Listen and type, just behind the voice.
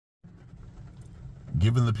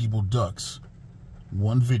giving the people ducks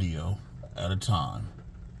one video at a time.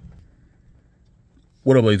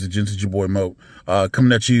 What up, ladies and gents? It's your boy Moat,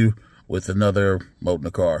 coming at you with another Moat in the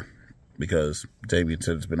Car, because Damien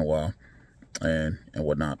said it's been a while and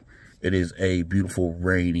whatnot. It is a beautiful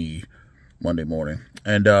rainy Monday morning,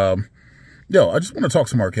 and I just want to talk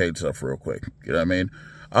some arcade stuff real quick. You know what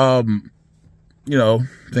I mean?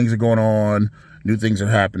 Things are going on, new things are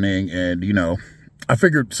happening, and I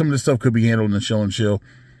figured some of this stuff could be handled in the chill and chill,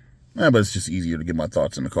 but it's just easier to get my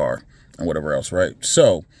thoughts in the car and whatever else, right?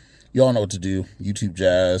 So, y'all know what to do. YouTube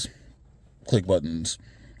jazz, click buttons,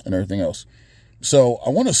 and everything else. So, I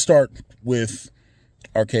want to start with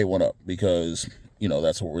Arcade1Up, because,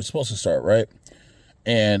 that's where we're supposed to start, right?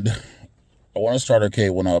 And I want to start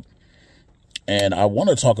Arcade1Up, and I want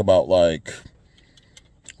to talk about, like,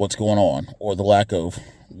 what's going on, or the lack of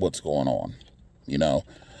what's going on,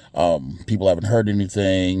 people haven't heard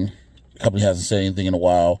anything. The company hasn't said anything in a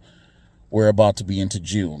while. We're about to be into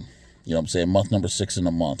June. You know what I'm saying? Month number 6 in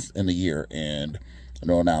the year, and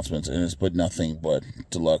no announcements. And it's but nothing but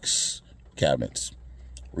deluxe cabinets,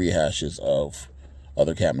 rehashes of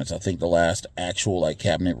other cabinets. I think the last actual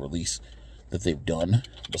cabinet release that they've done,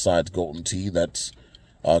 besides Golden Tee, that's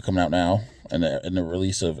coming out now, and the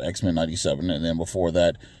release of X-Men 97, and then before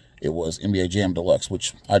that, it was NBA Jam Deluxe,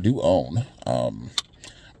 which I do own.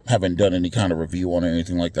 Haven't done any kind of review on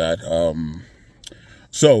anything like that.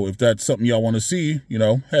 So if that's something y'all want to see,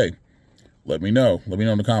 hey, let me know. Let me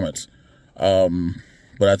know in the comments.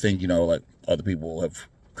 But I think, other people have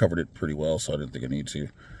covered it pretty well, so I didn't think I need to.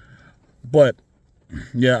 But,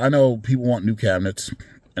 yeah, I know people want new cabinets,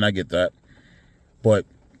 and I get that. But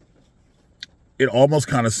it almost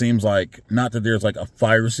kind of seems like, not that there's a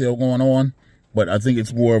fire sale going on, but I think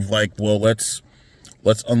it's more of well, let's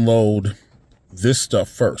unload this stuff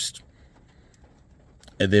first,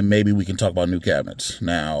 and then maybe we can talk about new cabinets.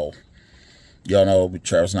 Now, y'all know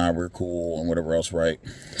Travis and I, we're cool and whatever else, right?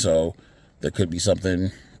 So there could be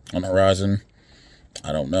something on the horizon.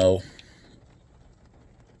 I don't know.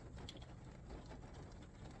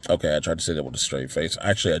 Okay, I tried to say that with a straight face.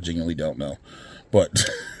 Actually, I genuinely don't know. But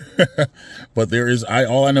but there is,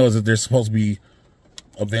 all I know is that there's supposed to be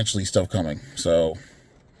eventually stuff coming. So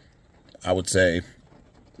I would say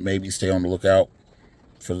maybe stay on the lookout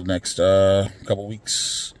for the next couple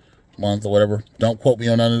weeks, month, or whatever. Don't quote me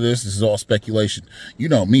on none of this. This is all speculation. You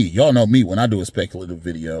know me. Y'all know me when I do a speculative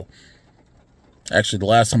video. Actually, the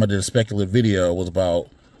last time I did a speculative video was about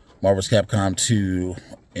Marvel's Capcom 2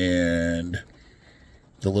 and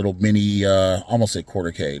the little mini, almost say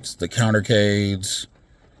quartercades, the countercades,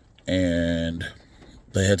 and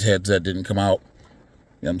the heads that didn't come out.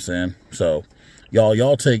 You know what I'm saying? So,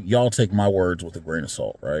 y'all take my words with a grain of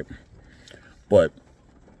salt, right? But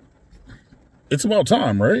it's about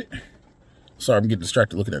time, right? Sorry, I'm getting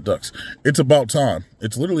distracted looking at ducks. It's about time.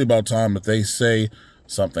 It's literally about time that they say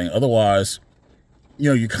something. Otherwise,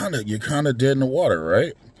 you're kind of dead in the water,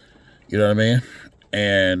 right? You know what I mean?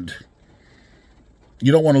 And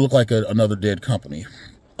you don't want to look like another dead company.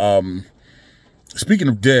 Speaking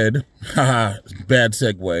of dead, bad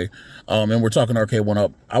segue, and we're talking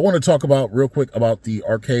Arcade1Up. I want to talk real quick about the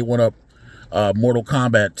Arcade1Up Mortal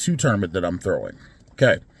Kombat 2 tournament that I'm throwing.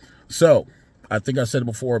 Okay, so I think I said it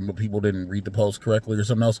before, but people didn't read the post correctly or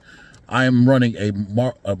something else. I am running a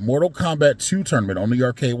Mortal Kombat 2 tournament on the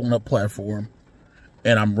Arcade1Up platform,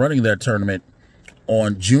 and I'm running that tournament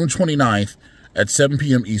on June 29th at 7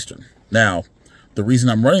 p.m. Eastern. Now, the reason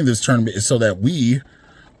I'm running this tournament is so that we,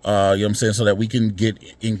 so that we can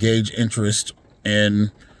engage interest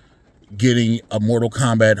in getting a Mortal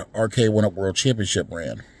Kombat Arcade1Up World Championship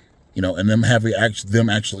ran, and them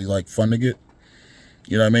actually funding it.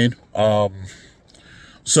 You know what I mean?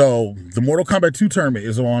 So the Mortal Kombat 2 tournament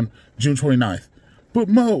is on June 29th. But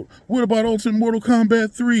Mo, what about Ultimate Mortal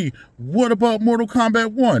Kombat 3? What about Mortal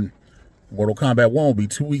Kombat 1? Mortal Kombat 1 will be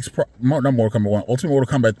 2 weeks not Mortal Kombat 1, Ultimate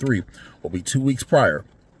Mortal Kombat 3 will be 2 weeks prior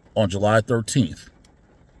on July 13th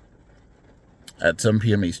at 7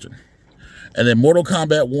 p.m. Eastern. And then Mortal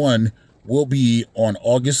Kombat 1 will be on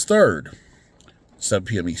August 3rd, 7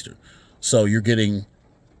 p.m. Eastern. So you're getting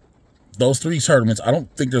those 3 tournaments. I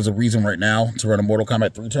don't think there's a reason right now to run a Mortal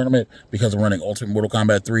Kombat 3 tournament because I'm running Ultimate Mortal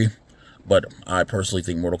Kombat 3. But I personally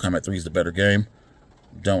think Mortal Kombat 3 is the better game.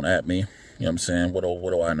 Don't at me. You know what I'm saying? What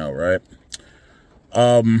do I know, right?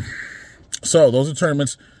 So those are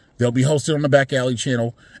tournaments. They'll be hosted on the Back Alley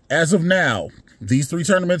channel. As of now, these three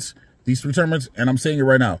tournaments, and I'm saying it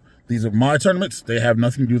right now, these are my tournaments. They have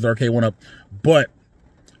nothing to do with Arcade1Up. But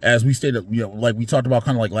as we stated, like we talked about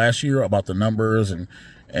kind of like last year about the numbers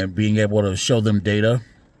and being able to show them data.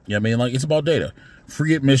 You know what I mean? Like, it's about data.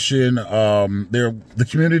 free admission. The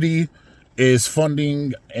community is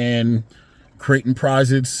funding and creating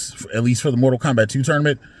prizes, at least for the Mortal Kombat 2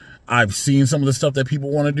 tournament. I've seen some of the stuff that people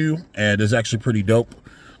want to do, and it's actually pretty dope.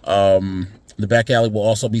 The back alley will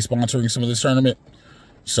also be sponsoring some of this tournament.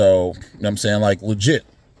 So, you know what I'm saying? Like, legit,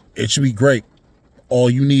 it should be great. All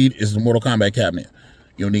you need is the Mortal Kombat cabinet.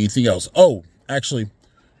 You don't need anything else. Oh, actually,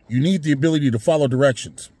 you need the ability to follow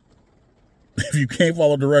directions. If you can't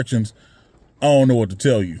follow directions, I don't know what to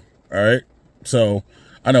tell you. All right? So,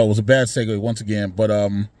 I know it was a bad segue once again, but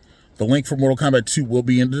the link for Mortal Kombat 2 will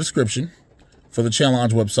be in the description for the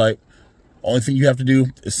challenge website. Only thing you have to do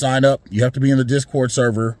is sign up. You have to be in the Discord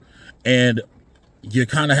server, and you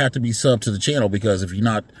kind of have to be sub to the channel, because if you're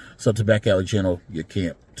not sub to Back Alley channel, you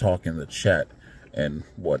can't talk in the chat and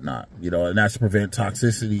whatnot, you know, and that's to prevent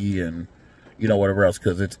toxicity and, you know, whatever else,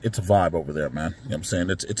 because it's a vibe over there, man. You know what I'm saying?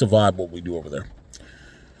 It's a vibe what we do over there.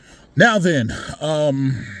 Now then,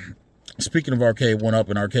 speaking of Arcade1Up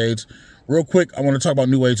and arcades, real quick, I want to talk about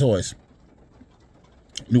Midway toys.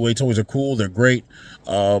 Midway toys are cool. They're great.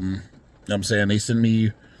 You know what I'm saying? They send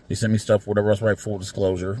me stuff, whatever else, right? Full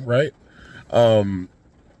disclosure, right? But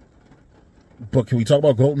can we talk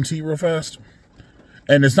about Golden Tee real fast?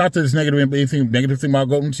 And it's not that it's anything negative thing about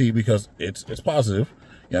Golden Tee, because it's positive.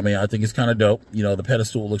 You know what I mean? I think it's kind of dope. You know, the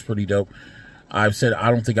pedestal looks pretty dope. I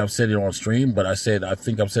don't think I've said it on stream, but I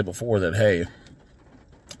think I've said before that, hey,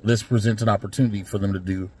 this presents an opportunity for them to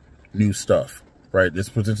do new stuff, right? This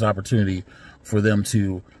presents an opportunity for them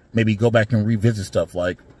to maybe go back and revisit stuff.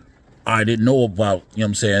 Like, I didn't know about, you know what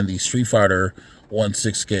I'm saying, the Street Fighter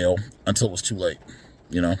 1/6 scale until it was too late,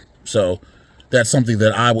 you know? So that's something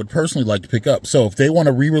that I would personally like to pick up. So if they want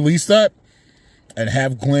to re-release that and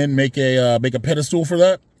have Glenn make a pedestal for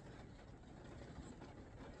that,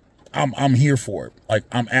 I'm here for it. Like,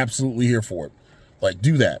 I'm absolutely here for it. Like,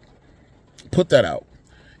 do that. Put that out.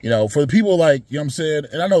 You know, for the people, like, you know what I'm saying?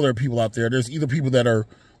 And I know there are people out there. There's either people that are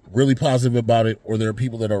really positive about it, or there are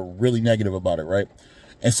people that are really negative about it, right?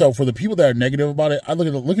 And so for the people that are negative about it, I look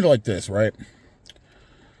at it like this, right?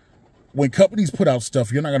 When companies put out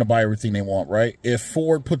stuff, you're not going to buy everything they want, right? If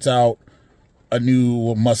Ford puts out a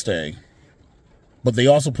new Mustang, but they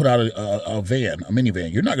also put out a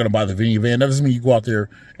minivan, you're not going to buy the minivan. That doesn't mean you go out there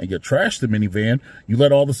and you trash the minivan. You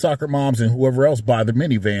let all the soccer moms and whoever else buy the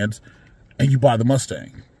minivans, and you buy the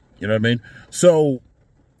Mustang. You know what I mean? So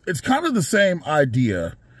it's kind of the same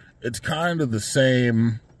idea. It's kind of the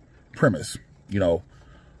same premise. You know,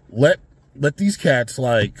 let these cats,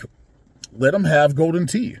 like, let them have Golden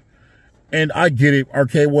Tee. And I get it.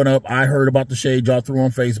 Arcade1Up, I heard about the shade y'all threw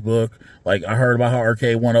on Facebook. Like, I heard about how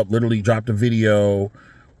Arcade1Up literally dropped a video,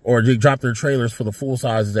 or they dropped their trailers for the full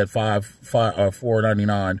sizes at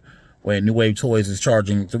 $4.99, when New Wave Toys is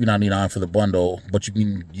charging $3.99 for the bundle, but you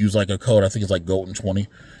can use like a code, I think it's like Golden20,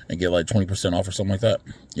 and get like 20% off or something like that.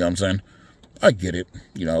 You know what I'm saying? I get it,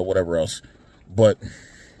 you know, whatever else. But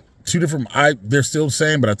they're still the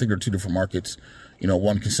same, but I think they're two different markets. You know,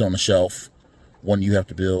 one can sit on the shelf, one you have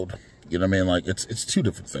to build. You know what I mean? Like, it's two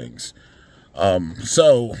different things.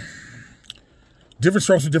 So, different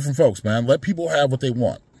strokes for different folks, man. Let people have what they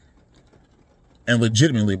want. And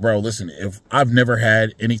legitimately, bro, listen, if I've never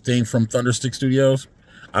had anything from Thunderstick Studios,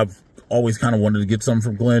 I've always kind of wanted to get something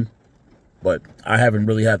from Glenn, but I haven't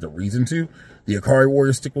really had the reason to. The Akari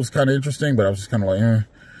Warrior stick was kind of interesting, but I was just kind of like, eh.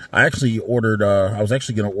 I actually ordered, I was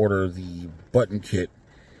actually going to order the button kit,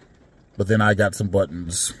 but then I got some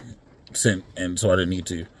buttons sent, and so I didn't need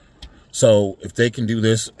to. So if they can do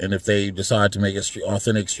this, and if they decide to make an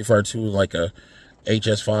authentic Street Fighter 2, like a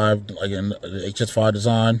HS5, like an HS5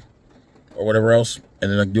 design, or whatever else,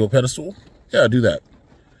 and then I can do a pedestal, yeah, do that.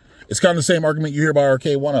 It's kind of the same argument you hear about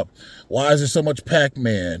Arcade1Up. Why is there so much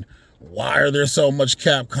Pac-Man? Why are there so much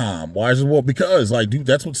Capcom? Why is it, well, because, like, dude,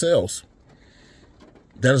 that's what sells.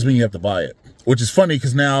 That doesn't mean you have to buy it. Which is funny,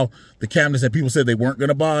 because now the cabinets that people said they weren't going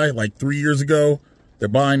to buy, like 3 years ago, they're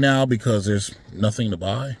buying now because there's nothing to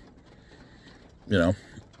buy. You know,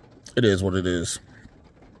 it is what it is.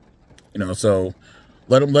 You know, so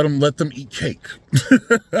let them eat cake,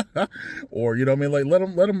 or, you know what I mean, like, let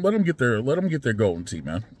them get their Golden Tee,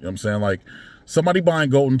 man. You know what I'm saying? Like, somebody buying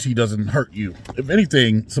Golden Tee doesn't hurt you. If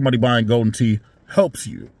anything, somebody buying Golden Tee helps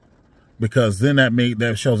you, because then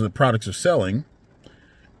that shows that products are selling,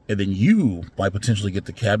 and then you might potentially get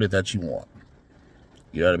the cabinet that you want.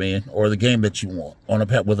 You know what I mean? Or the game that you want on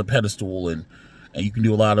with a pedestal, and you can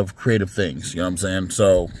do a lot of creative things. You know what I'm saying?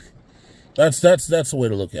 So that's the way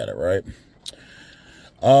to look at it, right?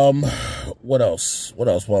 What else?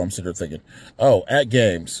 While I'm sitting there thinking, oh,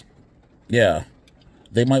 AtGames, yeah,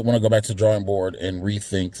 they might want to go back to the drawing board and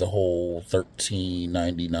rethink the whole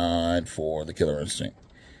 $13.99 for the Killer Instinct.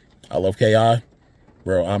 I love KI,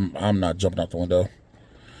 bro. I'm not jumping out the window.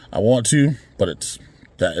 I want to, but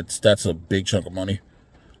that's a big chunk of money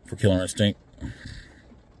for Killer Instinct,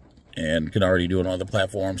 and can already do it on other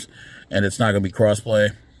platforms, and it's not going to be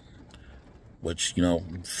crossplay, which, you know,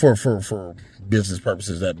 for business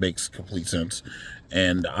purposes, that makes complete sense.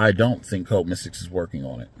 And I don't think Code Mystics is working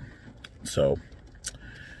on it. So,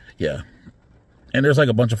 yeah. And there's like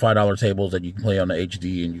a bunch of $5 tables that you can play on the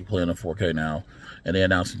HD, and you can play on the 4K now. And they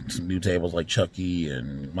announced some new tables like Chucky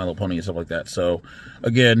and My Little Pony and stuff like that. So,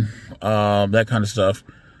 again, that kind of stuff.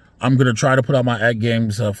 I'm going to try to put out my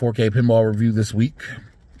AtGames 4K pinball review this week.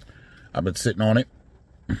 I've been sitting on it.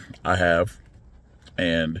 I have.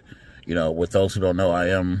 And, you know, with those who don't know, I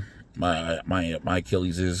am, my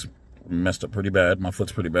Achilles is messed up pretty bad. My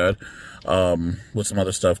foot's pretty bad. With some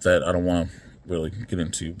other stuff that I don't want to really get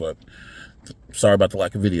into. But sorry about the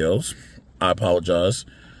lack of videos. I apologize.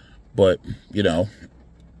 But, you know,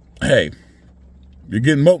 hey, you're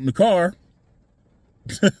getting MOAT in the car.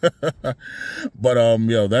 But,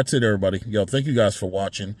 yo, that's it, everybody. Yo, thank you guys for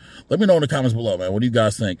watching. Let me know in the comments below, man. What do you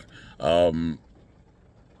guys think? Do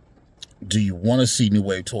you want to see New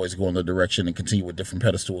Wave Toys go in the direction and continue with different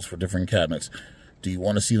pedestals for different cabinets? Do you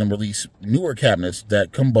want to see them release newer cabinets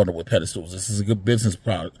that come bundled with pedestals? This is a good business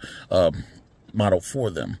product, model for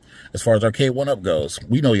them. As far as Arcade1Up goes,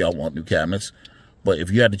 we know y'all want new cabinets. But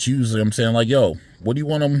if you had to choose, I'm saying, like, yo, what do you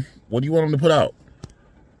want them to put out?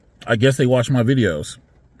 I guess they watch my videos,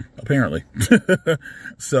 apparently.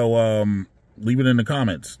 So, leave it in the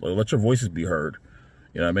comments. Let your voices be heard.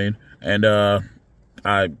 You know what I mean? And,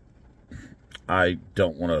 I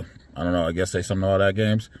don't want to, I don't know, I guess say something about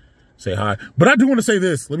AtGames. Say hi. But I do want to say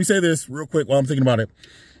this. Let me say this real quick while I'm thinking about it.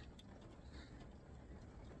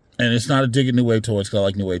 And it's not a dig at New Wave Toys, because I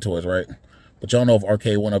like New Wave Toys, right? But y'all know if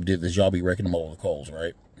Arcade1Up did this, y'all be wrecking them over the coals,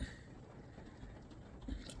 right?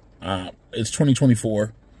 It's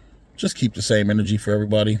 2024. Just keep the same energy for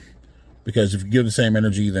everybody. Because if you give the same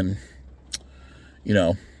energy, then, you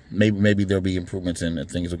know, maybe there'll be improvements and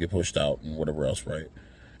things will get pushed out and whatever else, right?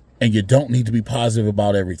 And you don't need to be positive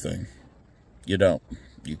about everything. You don't.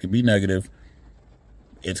 You can be negative.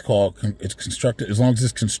 It's constructive. As long as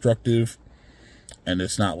it's constructive and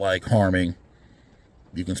it's not like harming,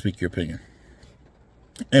 you can speak your opinion.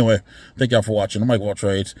 Anyway, thank y'all for watching. I'm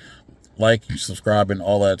MikeOfAllTrades. Like, subscribe, and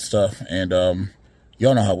all that stuff. And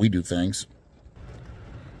y'all know how we do things.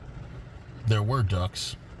 There were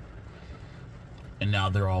ducks, and now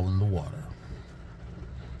they're all in the water.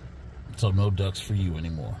 So no ducks for you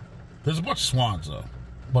anymore. There's a bunch of swans, though.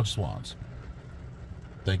 A bunch of swans.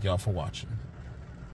 Thank y'all for watching.